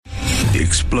The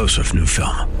explosive new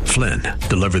film, Flynn,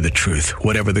 deliver the truth,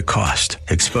 whatever the cost,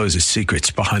 exposes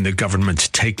secrets behind the government's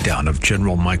takedown of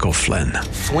General Michael Flynn.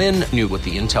 Flynn knew what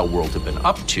the intel world had been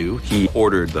up to. He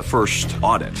ordered the first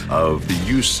audit of the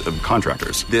use of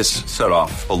contractors. This set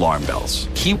off alarm bells.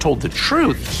 He told the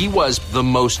truth. He was the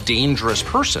most dangerous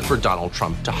person for Donald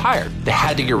Trump to hire. They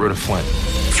had to get rid of Flynn.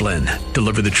 Flynn,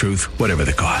 deliver the truth, whatever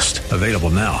the cost. Available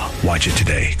now. Watch it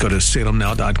today. Go to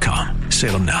salemnow.com.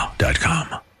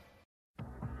 salemnow.com.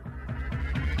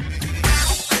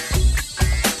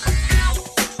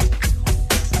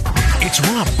 It's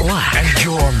Rob Black and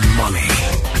your money.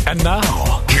 And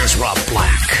now, here's Rob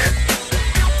Black.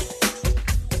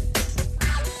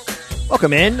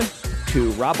 Welcome in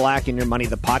to Rob Black and Your Money,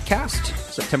 the podcast,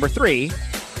 September 3,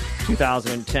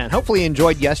 2010. Hopefully you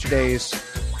enjoyed yesterday's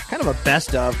kind of a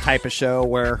best of type of show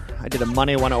where I did a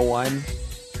Money 101.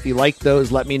 If you like those,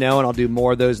 let me know, and I'll do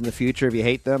more of those in the future. If you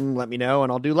hate them, let me know,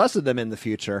 and I'll do less of them in the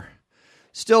future.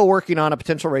 Still working on a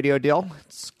potential radio deal.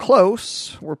 It's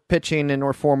close. We're pitching and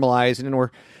we're formalizing and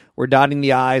we're dotting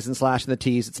the I's and slashing the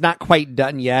T's. It's not quite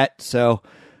done yet, so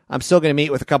I'm still going to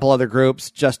meet with a couple other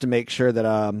groups just to make sure that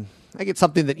I get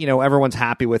something that everyone's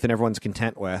happy with and everyone's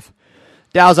content with.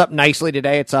 Dow's up nicely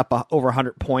today. It's up over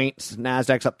 100 points.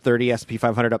 Nasdaq's up 30. S&P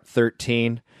 500 up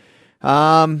 13.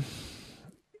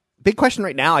 Big question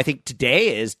right now, I think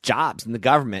today, is jobs in the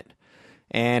government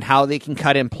and how they can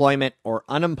cut employment or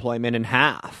unemployment in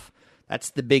half. That's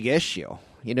the big issue.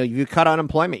 If you cut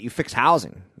unemployment, you fix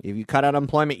housing. If you cut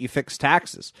unemployment, you fix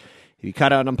taxes. If you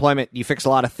cut unemployment, you fix a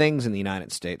lot of things in the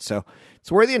United States. So it's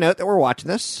worthy of note that we're watching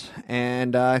this,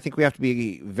 and I think we have to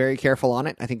be very careful on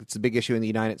it. I think it's a big issue in the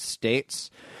United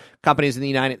States. Companies in the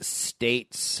United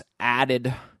States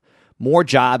added more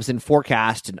jobs than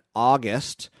forecast in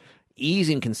August,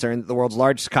 easing concern that the world's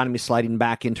largest economy is sliding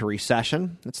back into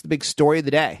recession. That's the big story of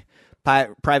the day.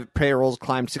 Private payrolls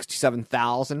climbed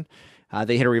 67,000.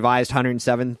 They hit a revised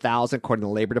 107,000 according to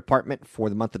the Labor Department for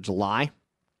the month of July.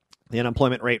 The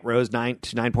unemployment rate rose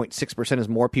 9.6% as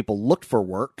more people looked for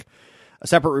work. A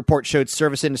separate report showed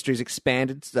service industries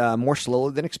expanded more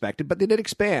slowly than expected, but they did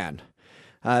expand.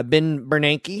 Ben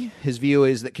Bernanke, his view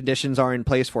is that conditions are in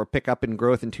place for a pickup in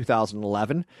growth in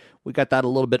 2011. We got that a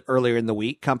little bit earlier in the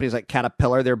week. Companies like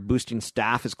Caterpillar, they're boosting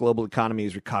staff as global economy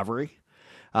is recovery.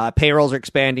 Payrolls are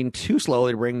expanding too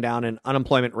slowly to bring down an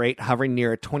unemployment rate hovering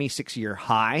near a 26-year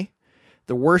high.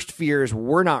 The worst fears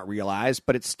were not realized,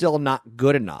 but it's still not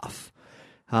good enough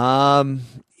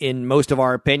in most of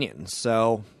our opinions.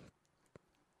 So,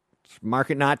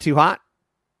 market not too hot,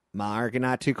 market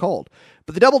not too cold.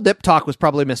 But the double dip talk was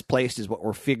probably misplaced is what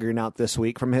we're figuring out this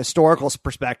week. From a historical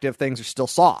perspective, things are still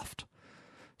soft.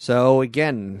 So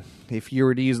again, if you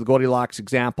were to use the Goldilocks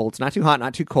example, it's not too hot,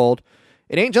 not too cold.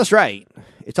 It ain't just right.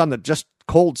 It's on the just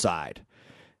cold side.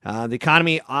 The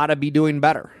economy ought to be doing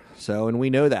better. So, and we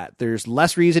know that. There's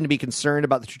less reason to be concerned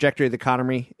about the trajectory of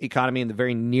the economy in the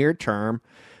very near term,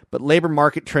 but labor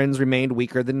market trends remained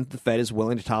weaker than the Fed is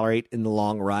willing to tolerate in the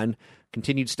long run.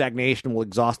 Continued stagnation will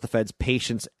exhaust the Fed's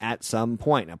patience at some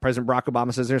point. Now, President Barack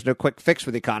Obama says there's no quick fix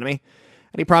for the economy,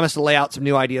 and he promised to lay out some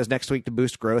new ideas next week to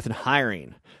boost growth and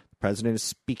hiring. The president is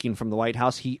speaking from the White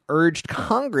House. He urged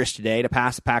Congress today to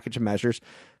pass a package of measures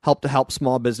to help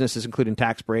small businesses, including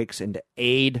tax breaks, and to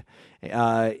aid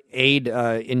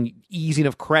in easing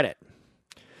of credit.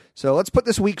 So let's put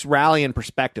this week's rally in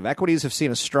perspective. Equities have seen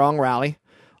a strong rally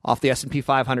off the S&P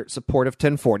 500 support of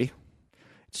 1040.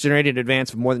 It's generated an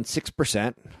advance of more than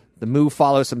 6%. The move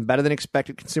follows some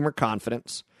better-than-expected consumer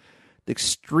confidence. The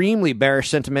extremely bearish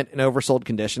sentiment and oversold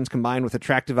conditions, combined with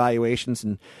attractive valuations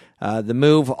and the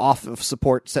move off of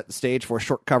support, set the stage for a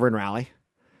short cover and rally.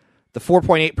 The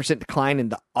 4.8% decline in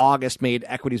the August made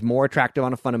equities more attractive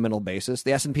on a fundamental basis.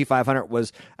 The S&P 500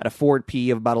 was at a forward P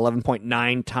of about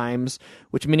 11.9 times,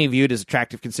 which many viewed as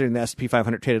attractive considering the S&P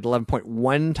 500 traded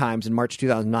 11.1 times in March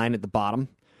 2009 at the bottom.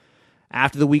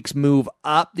 After the week's move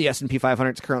up, the S&P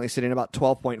 500 is currently sitting at about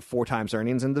 12.4 times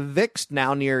earnings, and the VIX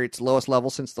now near its lowest level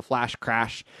since the flash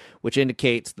crash, which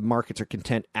indicates the markets are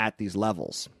content at these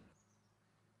levels.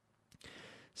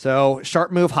 So,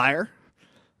 sharp move higher.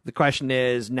 The question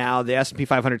is now the S&P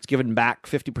 500 has given back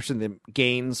 50% of the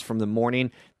gains from the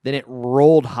morning. Then it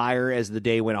rolled higher as the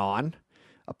day went on.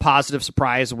 A positive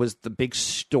surprise was the big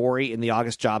story in the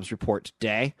August jobs report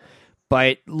today.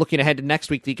 But looking ahead to next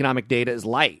week, the economic data is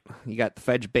light. You got the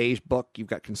Fed's beige book, you've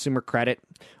got consumer credit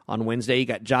on Wednesday, you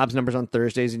got jobs numbers on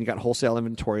Thursdays, and you got wholesale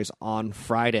inventories on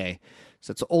Friday.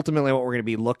 So that's ultimately what we're going to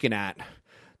be looking at.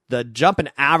 The jump in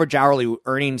average hourly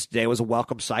earnings today was a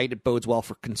welcome sight. It bodes well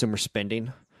for consumer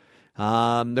spending.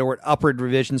 There were upward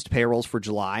revisions to payrolls for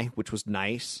July, which was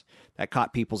nice. That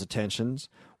caught people's attentions.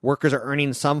 Workers are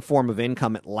earning some form of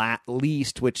income at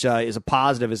least, which is a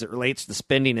positive as it relates to the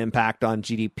spending impact on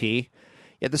GDP.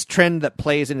 Yet this trend that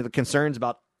plays into the concerns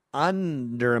about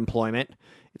underemployment,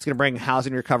 it's going to bring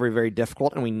housing recovery very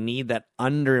difficult, and we need that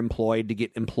underemployed to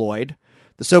get employed.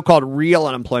 The so-called real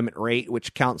unemployment rate, which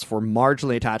accounts for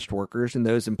marginally attached workers and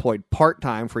those employed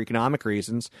part-time for economic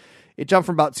reasons, it jumped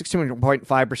from about 16.5%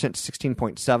 to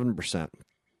 16.7%.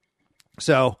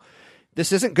 So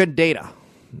this isn't good data.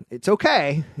 It's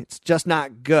okay. It's just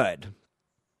not good.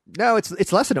 No,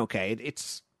 it's less than okay.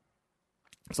 It's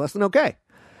less than okay.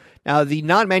 Now, the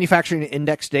non-manufacturing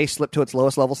index today slipped to its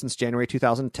lowest level since January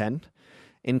 2010.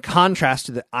 In contrast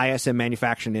to the ISM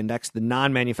manufacturing index, the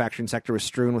non-manufacturing sector was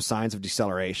strewn with signs of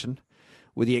deceleration.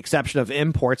 With the exception of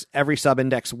imports, every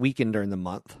sub-index weakened during the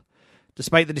month.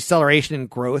 Despite the deceleration in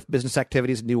growth, business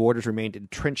activities and new orders remained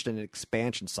entrenched in an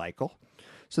expansion cycle.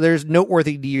 So there's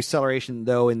noteworthy deceleration,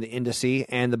 though, in the indice,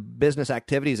 and the business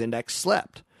activities index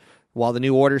slipped. While the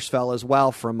new orders fell as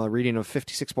well from a reading of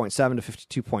 56.7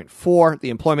 to 52.4, the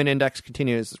employment index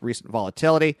continued its recent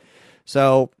volatility.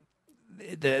 So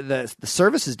the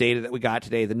services data that we got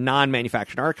today, the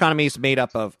non-manufacturing, our economy is made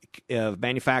up of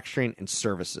manufacturing and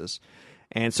services.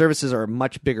 And services are a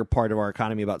much bigger part of our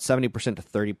economy, about 70% to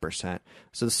 30%.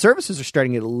 So the services are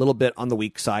starting to get a little bit on the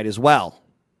weak side as well.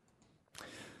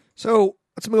 So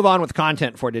let's move on with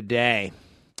content for today.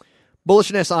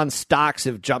 Bullishness on stocks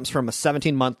have jumped from a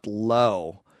 17-month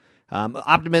low.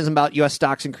 Optimism about U.S.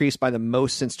 stocks increased by the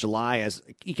most since July as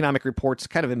economic reports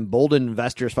kind of emboldened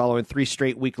investors following 3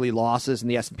 straight weekly losses in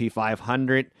the S&P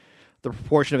 500. The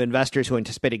proportion of investors who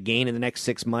anticipate a gain in the next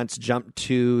 6 months jumped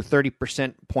to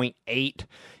 30.8%,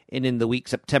 and in the week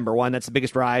September 1. That's the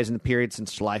biggest rise in the period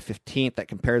since July 15th. That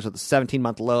compares with a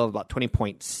 17-month low of about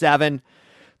 20.7%.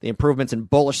 The improvements in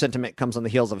bullish sentiment comes on the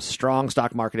heels of a strong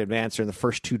stock market advance during the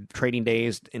first 2 trading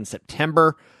days in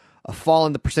September. A fall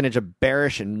in the percentage of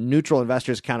bearish and neutral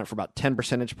investors accounted for about 10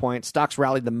 percentage points. Stocks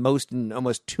rallied the most in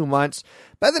almost 2 months.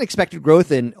 Better than expected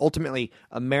growth in ultimately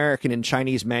American and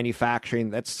Chinese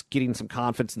manufacturing. That's getting some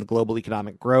confidence in the global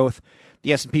economic growth.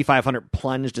 The S&P 500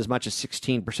 plunged as much as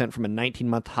 16% from a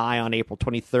 19-month high on April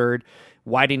 23rd,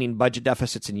 widening budget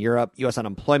deficits in Europe, U.S.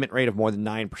 unemployment rate of more than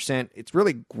 9%. It's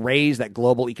really raised that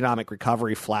global economic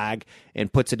recovery flag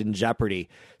and puts it in jeopardy.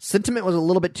 Sentiment was a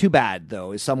little bit too bad,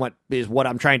 though, is what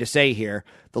I'm trying to say here.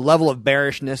 The level of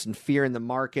bearishness and fear in the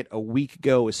market a week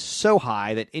ago is so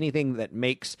high that anything that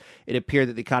makes it appear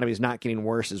that the economy is not getting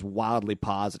worse is wildly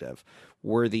positive.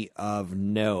 Worthy of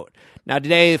note. Now,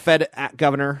 today, Fed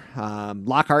Governor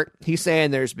Lockhart, he's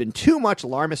saying there's been too much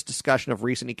alarmist discussion of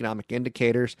recent economic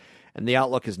indicators, and the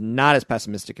outlook is not as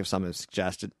pessimistic as some have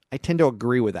suggested. I tend to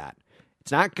agree with that.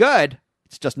 It's not good.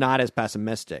 It's just not as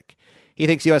pessimistic. He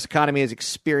thinks the U.S. economy is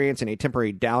experiencing a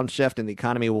temporary downshift, and the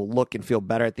economy will look and feel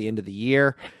better at the end of the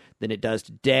year than it does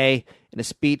today. In a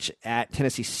speech at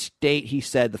Tennessee State, he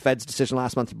said the Fed's decision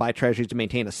last month to buy treasuries to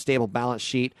maintain a stable balance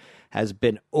sheet has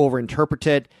been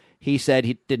overinterpreted. He said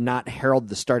he did not herald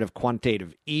the start of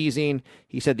quantitative easing.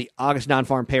 He said the August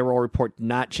non-farm payroll report did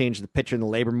not change the picture in the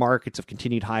labor markets of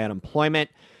continued high unemployment.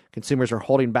 Consumers are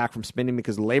holding back from spending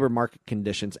because of labor market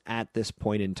conditions at this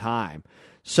point in time.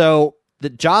 So the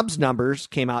jobs numbers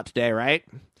came out today, right?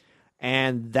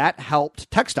 And that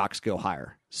helped tech stocks go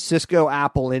higher. Cisco,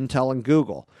 Apple, Intel, and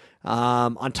Google.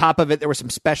 On top of it, there were some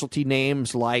specialty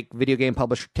names like video game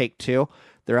publisher Take-Two.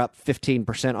 They're up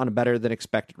 15% on a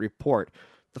better-than-expected report.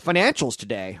 The financials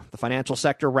today, the financial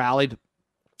sector rallied.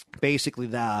 Basically,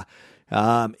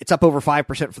 it's up over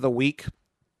 5% for the week.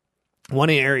 One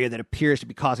area that appears to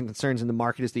be causing concerns in the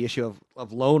market is the issue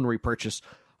of loan repurchase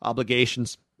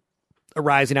obligations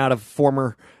arising out of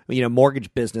former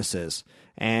mortgage businesses.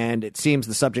 And it seems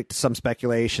the subject to some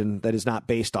speculation that is not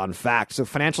based on fact. So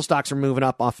financial stocks are moving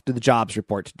up after the jobs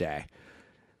report today.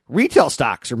 Retail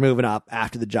stocks are moving up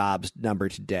after the jobs number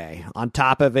today. On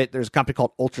top of it, there's a company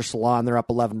called Ultra Salon. They're up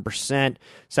 11%.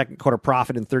 Second quarter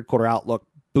profit and third quarter outlook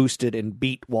boosted and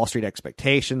beat Wall Street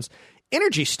expectations.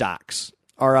 Energy stocks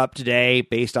are up today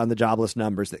based on the jobless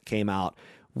numbers that came out.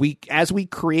 As we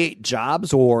create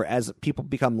jobs or as people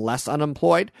become less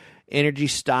unemployed, energy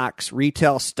stocks,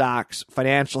 retail stocks,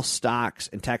 financial stocks,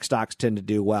 and tech stocks tend to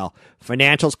do well.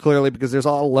 Financials clearly because there's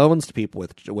all loans to people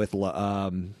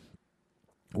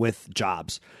with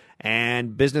jobs.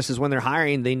 And businesses, when they're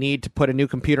hiring, they need to put a new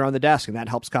computer on the desk, and that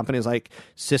helps companies like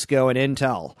Cisco and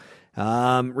Intel.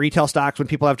 Retail stocks, when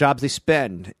people have jobs, they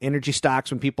spend. Energy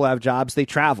stocks, when people have jobs, they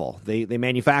travel. They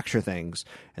manufacture things,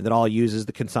 and that all uses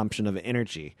the consumption of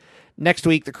energy. Next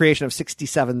week, the creation of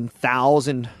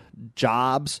 67,000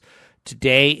 jobs.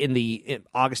 today in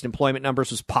August employment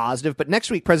numbers was positive. But next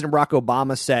week, President Barack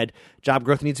Obama said job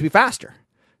growth needs to be faster.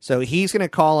 So he's going to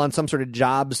call on some sort of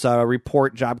jobs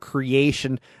report, job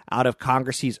creation out of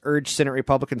Congress. He's urged Senate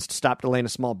Republicans to stop delaying a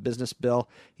small business bill.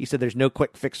 He said there's no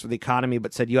quick fix for the economy,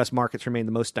 but said U.S. markets remain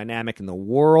the most dynamic in the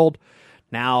world.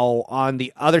 Now, on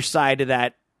the other side of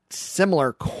that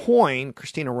similar coin,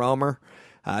 Christina Romer,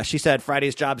 she said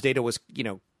Friday's jobs data was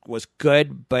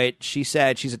good, but she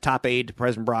said she's a top aide to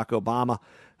President Barack Obama.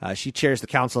 She chairs the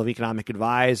Council of Economic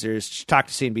Advisors. She talked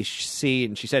to CNBC,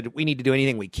 and she said, we need to do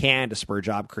anything we can to spur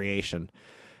job creation.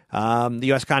 The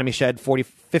U.S. economy shed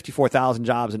 54,000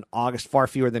 jobs in August, far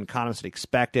fewer than economists had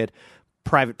expected.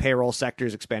 Private payroll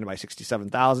sectors expanded by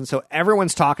 67,000. So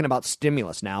everyone's talking about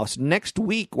stimulus now. So next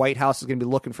week, White House is going to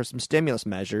be looking for some stimulus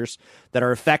measures that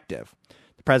are effective.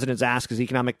 The president's asked his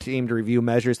economic team to review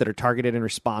measures that are targeted and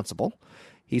responsible.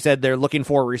 He said they're looking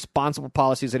for responsible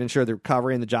policies that ensure the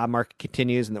recovery in the job market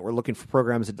continues, and that we're looking for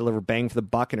programs that deliver bang for the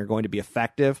buck and are going to be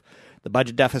effective. The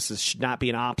budget deficit should not be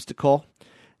an obstacle.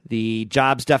 The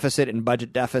jobs deficit and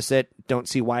budget deficit, don't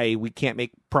see why we can't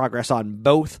make progress on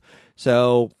both.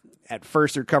 So at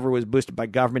first, the recovery was boosted by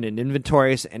government and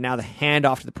inventories, and now the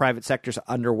handoff to the private sector is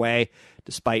underway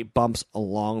despite bumps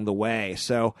along the way.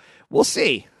 So we'll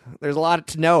see. There's a lot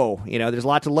to know. There's a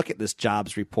lot to look at this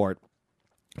jobs report.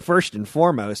 First and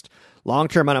foremost,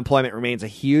 long-term unemployment remains a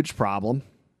huge problem.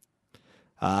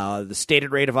 The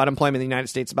stated rate of unemployment in the United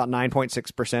States is about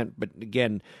 9.6%. But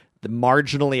again, the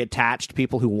marginally attached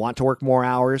people who want to work more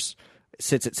hours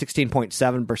sits at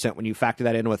 16.7% when you factor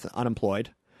that in with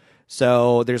unemployed.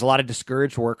 So there's a lot of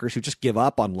discouraged workers who just give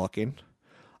up on looking.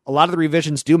 A lot of the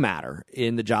revisions do matter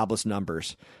in the jobless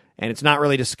numbers, and it's not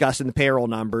really discussed in the payroll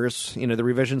numbers. The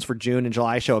revisions for June and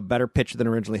July show a better picture than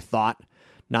originally thought.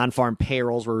 Non-farm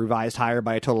payrolls were revised higher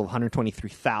by a total of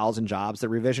 123,000 jobs. The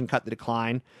revision cut the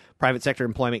decline. Private sector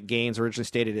employment gains, originally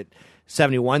stated at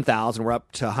 71,000, were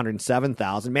up to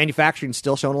 107,000. Manufacturing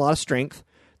still showing a lot of strength.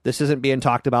 This isn't being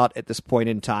talked about at this point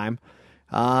in time.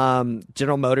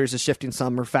 General Motors is shifting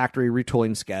summer factory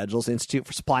retooling schedules. The Institute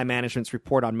for Supply Management's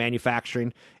report on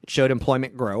manufacturing, it showed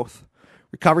employment growth.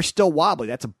 Recovery's still wobbly.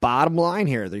 That's a bottom line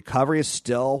here. The recovery is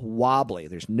still wobbly.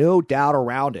 There's no doubt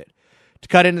around it. To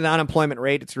cut into the unemployment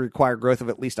rate, it's to require growth of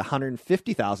at least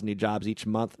 150,000 new jobs each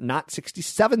month, not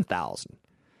 67,000.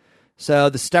 So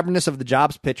the stubbornness of the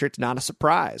jobs picture, it's not a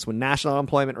surprise. When national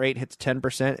unemployment rate hits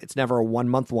 10%, it's never a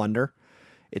one-month wonder.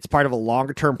 It's part of a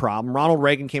longer-term problem. Ronald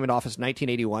Reagan came into office in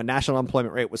 1981. National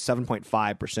unemployment rate was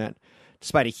 7.5%.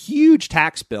 Despite a huge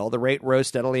tax bill, the rate rose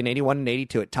steadily in 81 and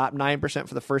 82. It topped 9%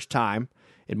 for the first time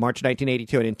in March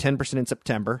 1982 and in 10% in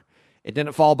September. It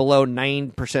didn't fall below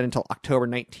 9% until October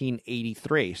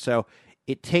 1983. So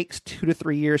it takes 2 to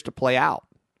 3 years to play out,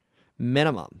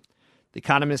 minimum. The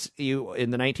Economist in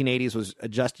the 1980s was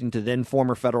adjusting to then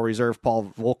former Federal Reserve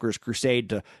Paul Volcker's crusade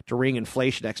to wring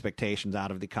inflation expectations out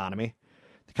of the economy.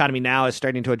 The economy now is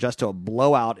starting to adjust to a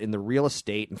blowout in the real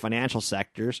estate and financial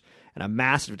sectors and a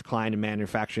massive decline in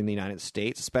manufacturing in the United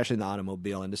States, especially in the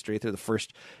automobile industry through the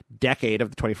first decade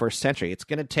of the 21st century. It's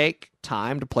going to take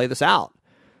time to play this out.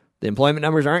 The employment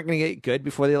numbers aren't going to get good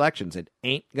before the elections. It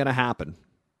ain't going to happen.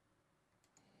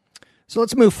 So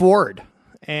let's move forward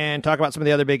and talk about some of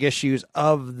the other big issues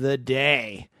of the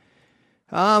day.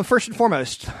 First and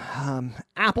foremost,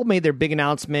 Apple made their big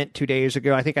announcement 2 days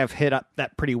ago. I think I've hit up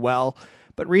that pretty well.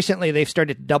 But recently, they've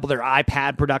started to double their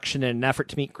iPad production in an effort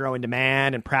to meet growing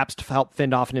demand and perhaps to help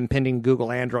fend off an impending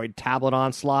Google Android tablet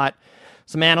onslaught.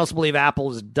 Some analysts believe Apple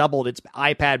has doubled its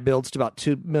iPad builds to about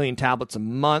 2 million tablets a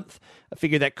month, a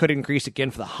figure that could increase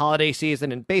again for the holiday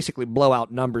season and basically blow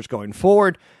out numbers going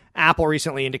forward. Apple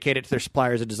recently indicated to their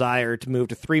suppliers a desire to move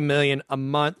to 3 million a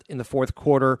month in the fourth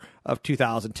quarter of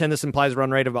 2010. This implies a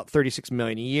run rate of about 36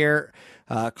 million a year,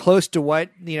 close to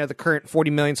what the current 40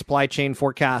 million supply chain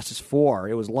forecast is for.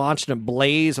 It was launched in a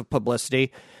blaze of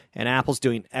publicity, and Apple's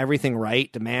doing everything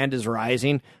right. Demand is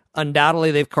rising.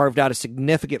 Undoubtedly, they've carved out a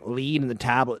significant lead in the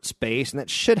tablet space, and that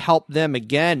should help them,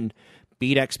 again,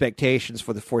 beat expectations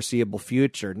for the foreseeable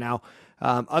future. Now,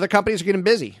 other companies are getting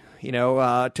busy.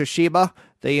 Toshiba,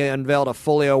 they unveiled a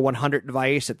Folio 100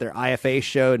 device at their IFA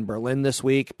show in Berlin this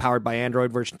week, powered by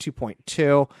Android version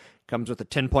 2.2. Comes with a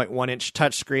 10.1-inch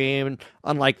touchscreen.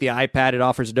 Unlike the iPad, it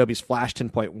offers Adobe's Flash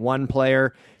 10.1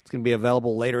 player. It's going to be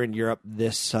available later in Europe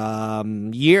this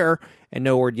year, and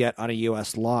no word yet on a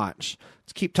U.S. launch.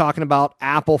 Let's keep talking about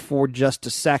Apple for just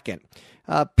a second.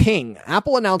 Ping.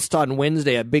 Apple announced on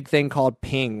Wednesday a big thing called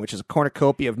Ping, which is a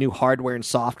cornucopia of new hardware and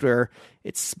software.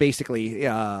 It's basically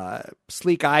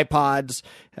sleek iPods.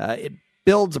 It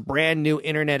builds a brand new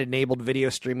internet-enabled video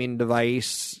streaming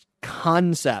device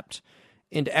concept.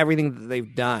 into everything that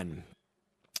they've done.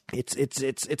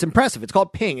 It's impressive. It's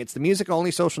called Ping. It's the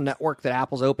music-only social network that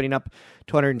Apple's opening up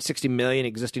to 160 million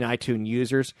existing iTunes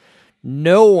users.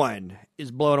 No one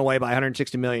is blown away by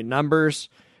 160 million numbers,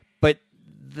 but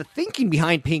the thinking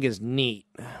behind Ping is neat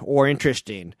or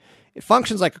interesting. It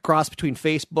functions like a cross between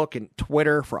Facebook and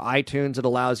Twitter for iTunes. It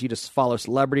allows you to follow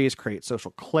celebrities, create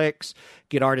social cliques,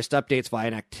 get artist updates via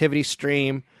an activity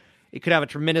stream. It could have a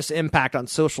tremendous impact on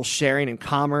social sharing and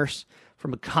commerce.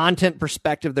 From a content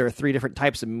perspective, there are 3 different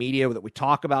types of media that we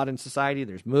talk about in society.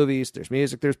 There's movies, there's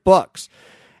music, there's books.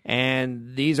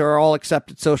 And these are all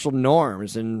accepted social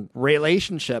norms and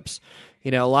relationships.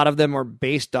 A lot of them are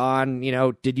based on,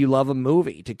 did you love a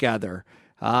movie together?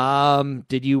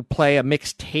 Did you play a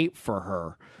mixtape for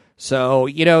her? So,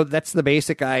 that's the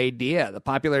basic idea. The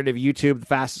popularity of YouTube, the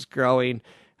fastest growing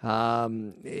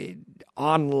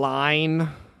online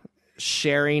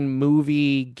sharing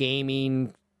movie,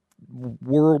 gaming,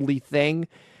 worldly thing,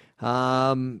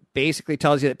 basically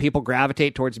tells you that people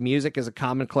gravitate towards music as a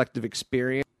common collective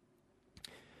experience.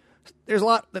 There's a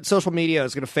lot that social media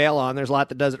is going to fail on. There's a lot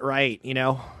that does it right.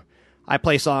 I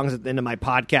play songs at the end of my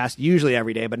podcast usually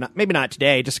every day, but maybe not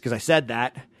today, just because I said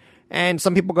that. And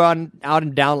some people go out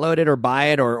and download it or buy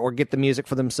it or get the music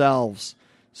for themselves.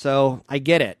 So I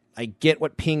get it. I get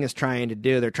what Ping is trying to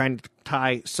do. They're trying to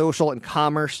tie social and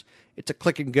commerce. It's a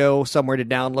click and go somewhere to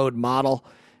download model.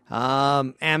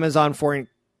 Amazon, for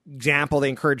example, they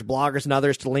encourage bloggers and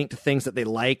others to link to things that they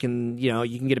like, and you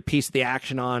can get a piece of the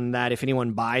action on that if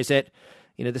anyone buys it.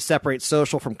 This separates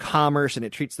social from commerce, and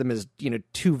it treats them as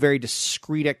 2 very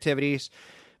discrete activities.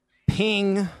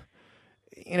 Ping,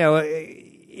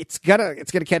 it's gonna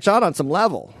catch on some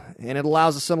level, and it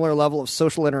allows a similar level of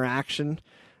social interaction.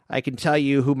 I can tell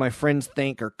you who my friends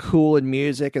think are cool in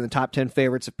music and the top 10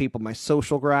 favorites of people in my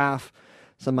social graph.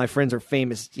 Some of my friends are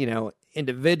famous,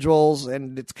 individuals,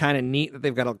 and it's kind of neat that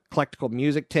they've got eclectical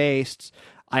music tastes.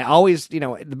 I always,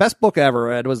 the best book I ever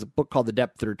read was a book called The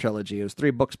Deptford Trilogy. It was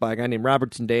 3 books by a guy named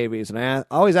Robertson Davies, and I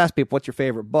always ask people, what's your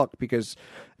favorite book? Because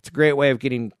it's a great way of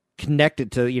getting connected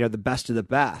to, the best of the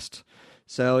best.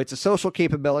 So it's a social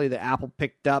capability that Apple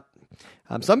picked up.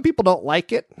 Some people don't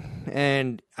like it,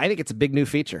 and I think it's a big new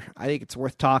feature. I think it's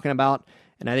worth talking about,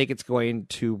 and I think it's going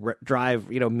to drive,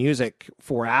 music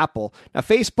for Apple. Now,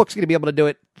 Facebook's going to be able to do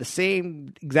it the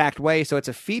same exact way, so it's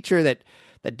a feature that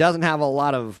doesn't have a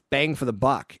lot of bang for the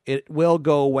buck. It will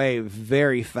go away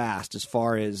very fast as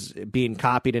far as being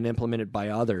copied and implemented by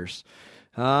others.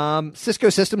 Cisco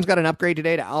Systems got an upgrade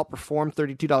today to outperform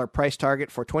 $32 price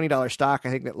target for $20 stock. I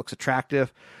think that looks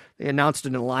attractive. They announced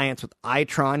an alliance with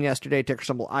Itron yesterday, ticker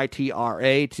symbol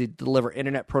ITRA, to deliver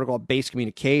internet protocol-based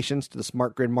communications to the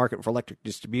smart grid market for electric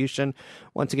distribution.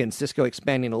 Once again, Cisco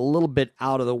expanding a little bit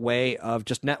out of the way of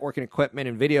just networking equipment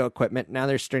and video equipment. Now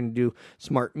they're starting to do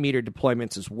smart meter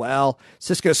deployments as well.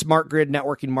 Cisco's smart grid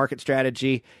networking market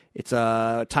strategy, it's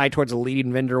tied towards a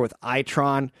leading vendor with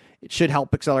Itron. It should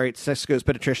help accelerate Cisco's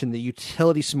penetration in the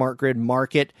utility smart grid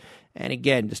market. And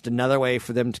again, just another way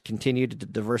for them to continue to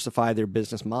diversify their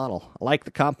business model. I like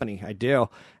the company. I do.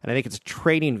 And I think it's a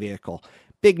trading vehicle.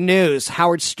 Big news.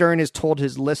 Howard Stern has told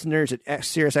his listeners at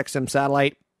Sirius XM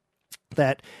Satellite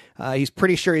that he's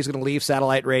pretty sure he's going to leave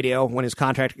satellite radio when his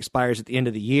contract expires at the end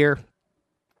of the year.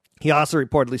 He also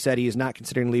reportedly said he is not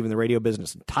considering leaving the radio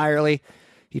business entirely.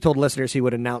 He told listeners he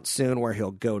would announce soon where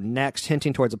he'll go next,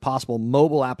 hinting towards a possible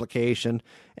mobile application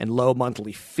and low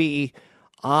monthly fee.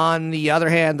 On the other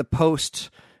hand, the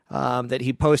post that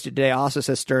he posted today also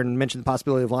says Stern mentioned the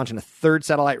possibility of launching a 3rd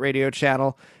satellite radio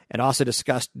channel and also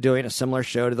discussed doing a similar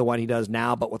show to the one he does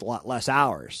now, but with a lot less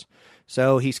hours.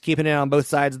 So he's keeping it on both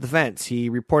sides of the fence.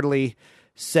 He reportedly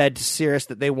said to Sirius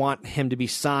that they want him to be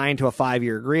signed to a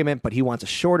 5-year agreement, but he wants a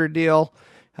shorter deal.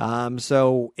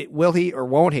 So will he or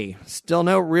won't he? Still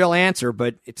no real answer,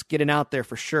 but it's getting out there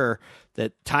for sure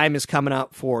that time is coming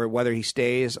up for whether he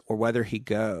stays or whether he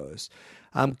goes.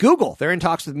 Google, they're in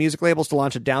talks with music labels to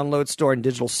launch a download store and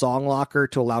digital song locker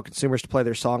to allow consumers to play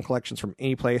their song collections from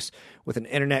any place with an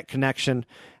internet connection.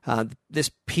 This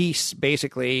piece,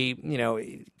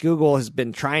 basically, Google has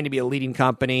been trying to be a leading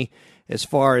company as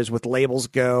far as with labels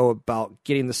go about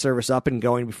getting the service up and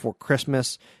going before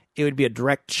Christmas. It would be a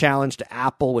direct challenge to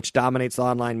Apple, which dominates the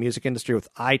online music industry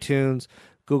with iTunes.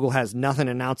 Google has nothing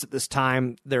announced at this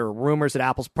time. There are rumors that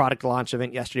Apple's product launch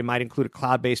event yesterday might include a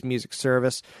cloud-based music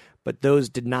service, but those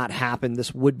did not happen.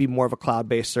 This would be more of a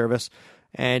cloud-based service,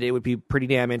 and it would be pretty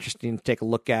damn interesting to take a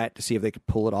look at to see if they could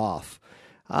pull it off.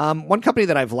 One company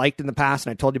that I've liked in the past,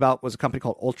 and I told you about, was a company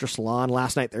called Ultra Salon.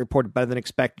 Last night, they reported better than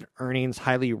expected earnings,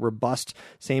 highly robust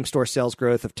same-store sales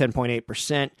growth of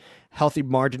 10.8%. healthy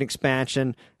margin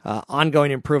expansion,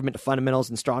 ongoing improvement to fundamentals,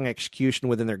 and strong execution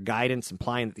within their guidance,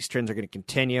 implying that these trends are going to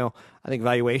continue. I think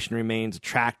valuation remains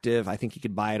attractive. I think you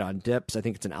could buy it on dips. I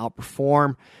think it's an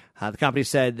outperform. The company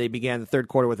said they began the third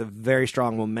quarter with a very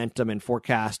strong momentum and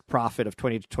forecast profit of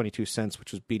 20 to 22 cents,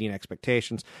 which was beating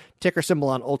expectations. Ticker symbol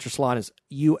on Ultrasalon is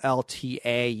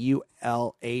ULTA,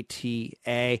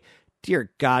 ULATA.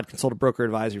 Dear God, consult a broker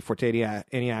advisor before taking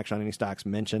any action on any stocks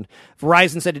mentioned.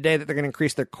 Verizon said today that they're going to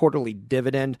increase their quarterly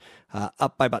dividend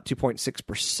up by about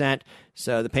 2.6%.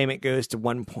 So the payment goes to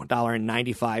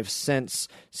 $1.95.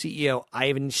 CEO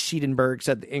Ivan Schiedenberg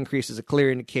said the increase is a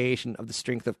clear indication of the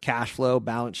strength of cash flow,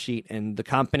 balance sheet, and the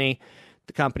company.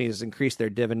 The company has increased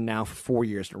their dividend now for 4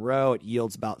 years in a row. It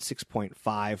yields about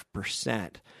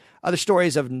 6.5%. Other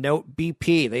stories of note,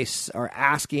 BP. They are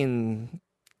asking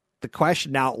the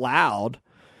question out loud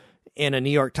in a New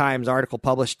York Times article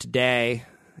published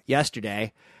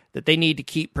yesterday, that they need to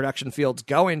keep production fields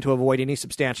going to avoid any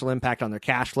substantial impact on their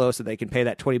cash flow so they can pay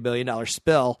that $20 billion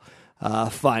spill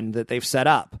fund that they've set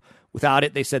up. Without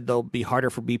it, they said they'll be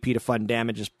harder for BP to fund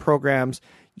damages programs.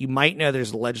 You might know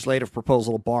there's a legislative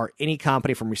proposal to bar any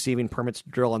company from receiving permits to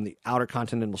drill on the outer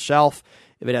continental shelf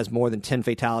if it has more than 10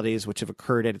 fatalities which have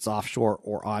occurred at its offshore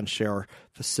or onshore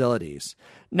facilities.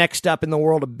 Next up in the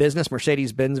world of business,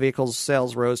 Mercedes-Benz vehicles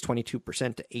sales rose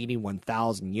 22% to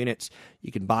 81,000 units.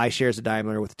 You can buy shares of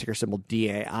Daimler with the ticker symbol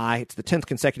DAI. It's the 10th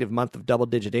consecutive month of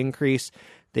double-digit increase.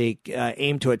 They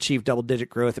aim to achieve double-digit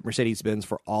growth at Mercedes-Benz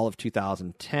for all of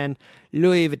 2010.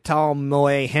 Louis Vuitton,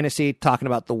 Moet Hennessy, talking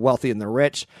about the wealthy and the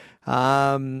rich.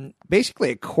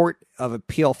 Basically, a court of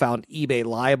appeal found eBay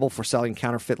liable for selling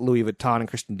counterfeit Louis Vuitton and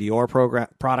Christian Dior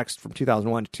products from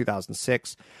 2001 to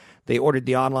 2006. They ordered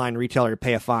the online retailer to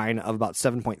pay a fine of about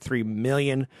 $7.3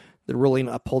 million. The ruling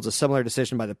upholds a similar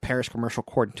decision by the Paris Commercial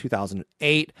Court in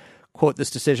 2008. Quote, this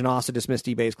decision also dismissed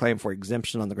eBay's claim for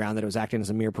exemption on the ground that it was acting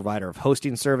as a mere provider of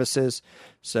hosting services.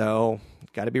 So,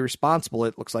 got to be responsible,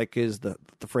 it looks like is the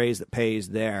phrase that pays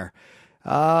there.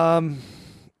 Let's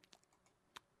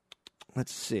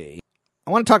see.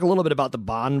 I want to talk a little bit about the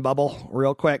bond bubble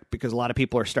real quick because a lot of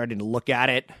people are starting to look at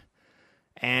it.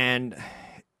 And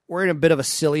we're in a bit of a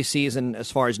silly season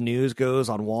as far as news goes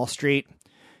on Wall Street.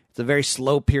 It's a very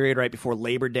slow period right before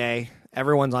Labor Day.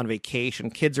 Everyone's on vacation.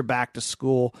 Kids are back to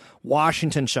school.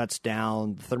 Washington shuts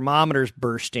down. The thermometer's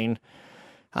bursting.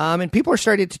 And people are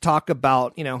starting to talk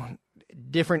about,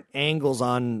 different angles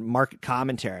on market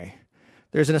commentary.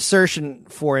 There's an assertion,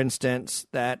 for instance,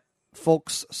 that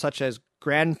folks such as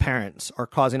grandparents are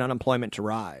causing unemployment to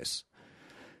rise.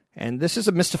 And this is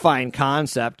a mystifying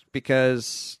concept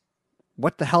because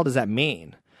what the hell does that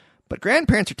mean? But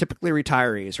grandparents are typically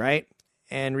retirees, right?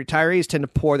 And retirees tend to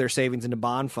pour their savings into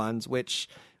bond funds, which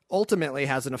ultimately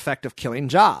has an effect of killing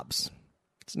jobs.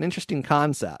 It's an interesting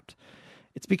concept.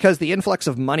 It's because the influx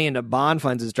of money into bond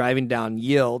funds is driving down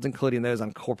yields, including those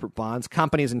on corporate bonds.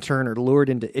 Companies, in turn, are lured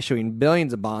into issuing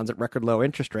billions of bonds at record low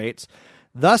interest rates.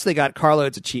 Thus, they got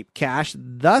carloads of cheap cash.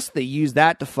 Thus, they use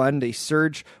that to fund a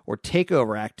surge or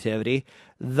takeover activity.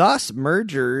 Thus,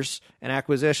 mergers and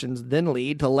acquisitions then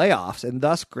lead to layoffs. And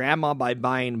thus, grandma, by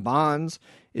buying bonds,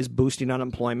 is boosting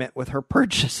unemployment with her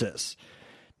purchases.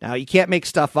 Now, you can't make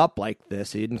stuff up like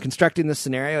this. In constructing this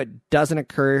scenario, it doesn't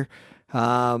occur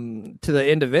to the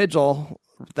individual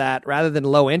that rather than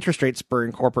low interest rates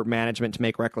spurring corporate management to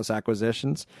make reckless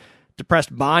acquisitions,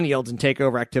 depressed bond yields and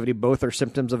takeover activity both are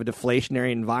symptoms of a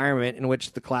deflationary environment in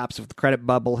which the collapse of the credit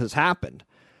bubble has happened.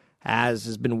 As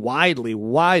has been wildly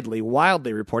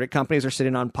reported, companies are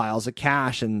sitting on piles of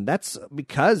cash, and that's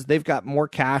because they've got more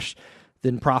cash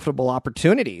than profitable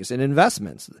opportunities and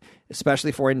investments,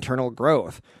 especially for internal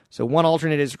growth. So one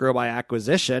alternate is to grow by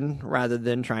acquisition rather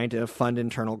than trying to fund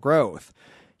internal growth.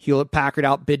 Hewlett-Packard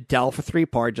outbid Dell for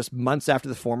 3PAR just months after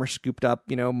the former scooped up,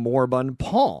 moribund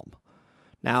Palm.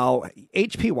 Now,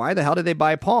 HP, why the hell did they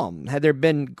buy Palm? Had there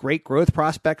been great growth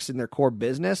prospects in their core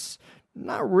business?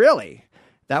 Not really.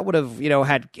 That would have,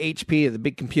 had HP, the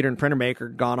big computer and printer maker,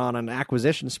 gone on an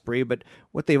acquisition spree. But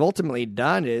what they've ultimately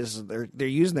done is they're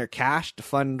using their cash to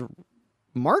fund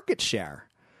market share.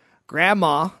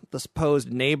 Grandma, the supposed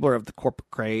enabler of the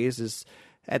corporate craze, is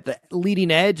at the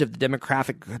leading edge of the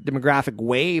demographic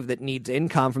wave that needs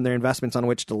income from their investments on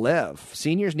which to live.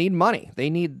 Seniors need money. They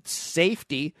need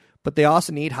safety, but they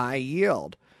also need high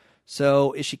yield.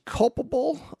 So is she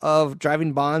culpable of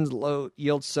driving bonds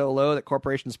yields so low that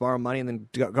corporations borrow money and then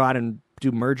go out and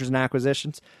do mergers and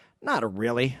acquisitions? Not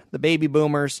really. The baby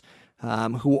boomers,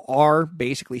 who are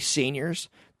basically seniors,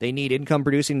 they need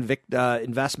income-producing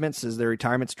investments as their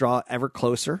retirements draw ever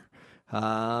closer.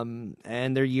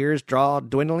 and their years draw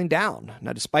dwindling down.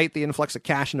 Now, despite the influx of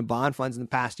cash into bond funds in the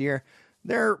past year,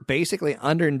 they're basically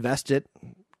underinvested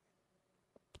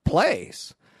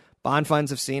plays. Bond funds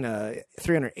have seen a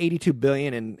 $382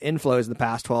 billion in inflows in the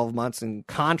past 12 months, in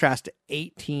contrast to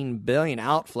 $18 billion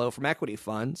outflow from equity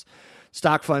funds.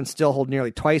 Stock funds still hold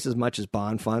nearly twice as much as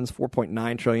bond funds,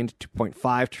 $4.9 trillion to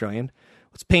 $2.5 trillion.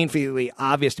 What's painfully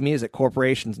obvious to me is that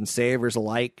corporations and savers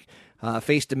alike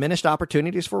face diminished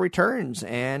opportunities for returns,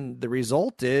 and the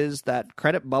result is that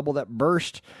credit bubble that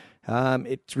burst.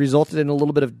 It's resulted in a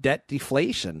little bit of debt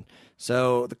deflation.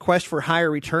 So the quest for higher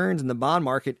returns in the bond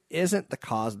market isn't the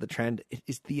cause of the trend. It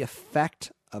is the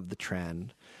effect of the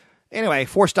trend. Anyway,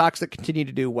 4 stocks that continue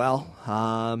to do well.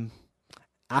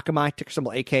 Akamai, ticker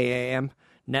symbol AKAM,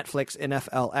 Netflix,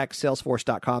 NFLX,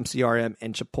 Salesforce.com, CRM,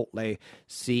 and Chipotle,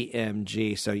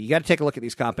 CMG. So you got to take a look at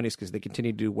these companies because they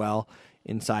continue to do well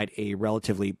inside a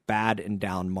relatively bad and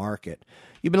down market.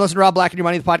 You've been listening to Rob Black and Your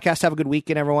Money, the podcast. Have a good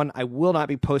weekend, everyone. I will not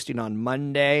be posting on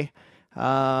Monday.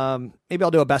 Maybe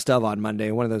I'll do a best of on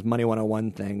Monday, one of those Money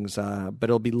 101 things, but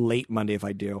it'll be late Monday if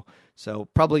I do. So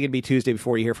probably going to be Tuesday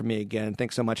before you hear from me again.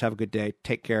 Thanks so much. Have a good day.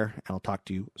 Take care, and I'll talk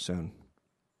to you soon.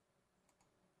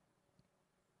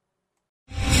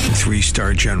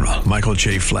 3-star General Michael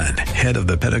J. Flynn, head of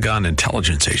the Pentagon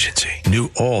Intelligence Agency, knew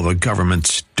all the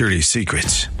government's dirty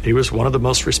secrets. He was one of the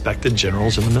most respected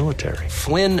generals in the military.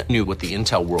 Flynn knew what the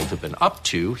intel world had been up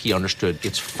to. He understood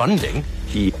its funding.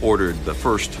 He ordered the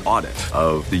first audit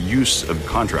of the use of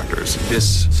contractors.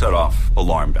 This set off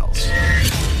alarm bells.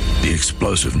 The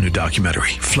explosive new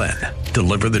documentary, Flynn,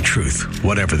 Deliver the Truth,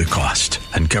 Whatever the Cost,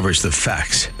 uncovers the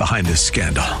facts behind this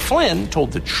scandal. Flynn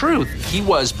told the truth. He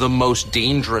was the most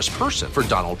dangerous person for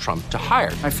Donald Trump to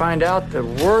hire. I find out the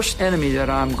worst enemy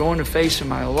that I'm going to face in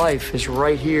my life is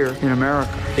right here in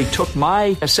America. They took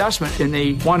my assessment and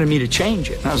they wanted me to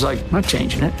change it. And I was like, I'm not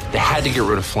changing it. They had to get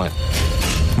rid of Flynn.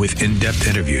 With in-depth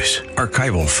interviews,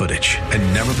 archival footage,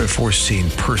 and never-before-seen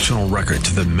personal records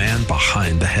of the man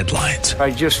behind the headlines.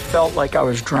 I just felt like I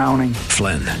was drowning.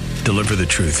 Flynn, Deliver the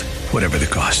Truth, Whatever the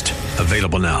Cost.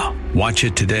 Available now. Watch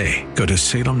it today. Go to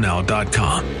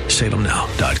salemnow.com.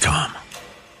 salemnow.com.